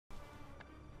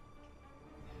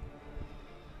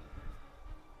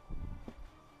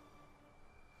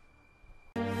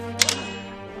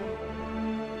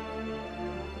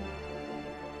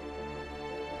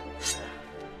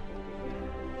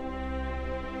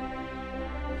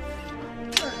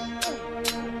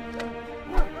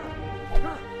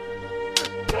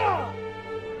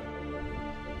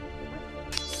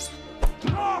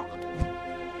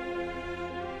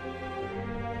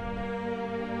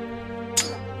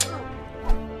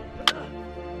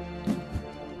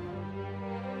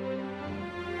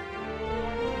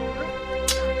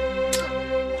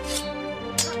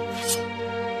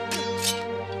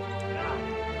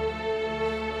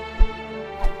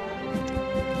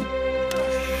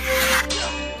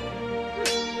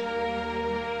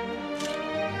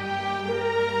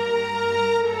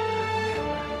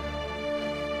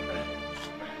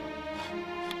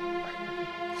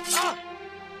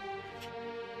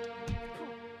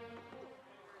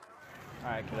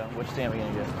Alright, kiddo. Which stand are we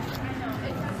gonna get?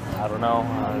 I don't know.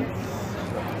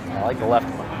 I like the left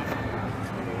one.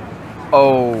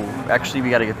 Oh, actually, we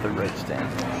gotta get the right stand.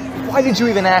 Why did you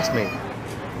even ask me?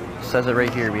 It says it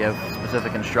right here. We have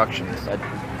specific instructions.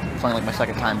 It's only like my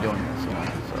second time doing this, you know.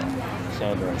 So.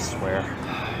 Sandra, I swear.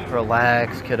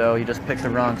 Relax, kiddo. You just picked the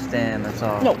wrong stand. That's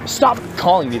all. No, stop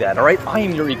calling me that, all right? I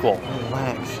am your equal.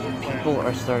 Relax. People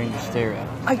are starting to stare at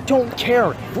us. I don't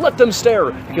care. Let them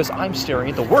stare, because I'm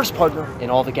staring at the worst partner in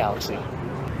all the galaxy.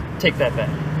 Take that bet.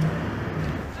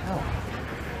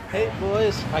 Hey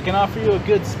boys, I can offer you a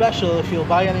good special if you'll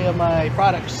buy any of my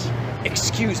products.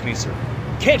 Excuse me, sir.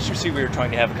 Can't you see we were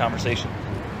trying to have a conversation?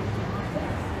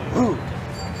 Rude.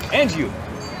 And you.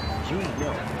 You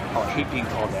know how I hate being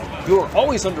called that. You're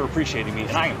always underappreciating me,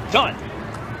 and I am done.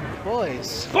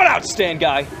 Boys. Butt out, stand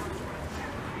guy.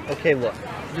 Okay, look.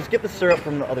 Just get the syrup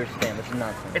from the other stand. This is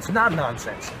nonsense. It's not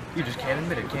nonsense. You just can't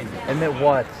admit it, can you? Admit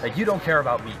what? That you don't care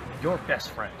about me, your best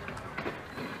friend.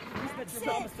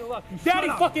 Daddy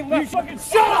fucking left. You fucking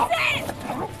shut up!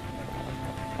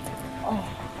 Oh.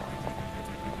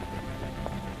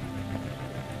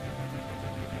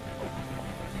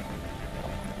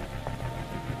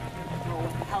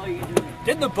 What the hell are you doing?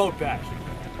 Get in the boat back.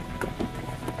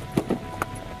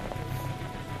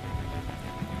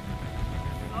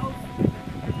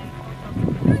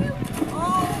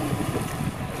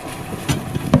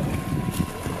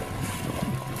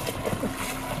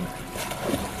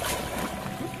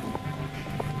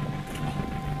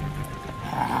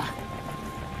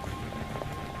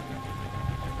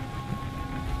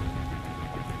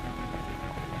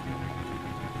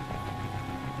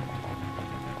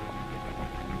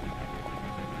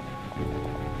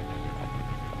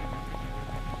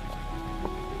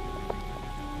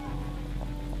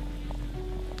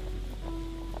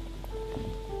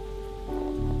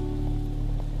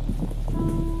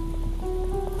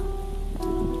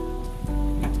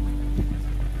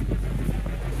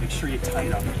 Make sure you tie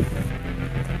it up.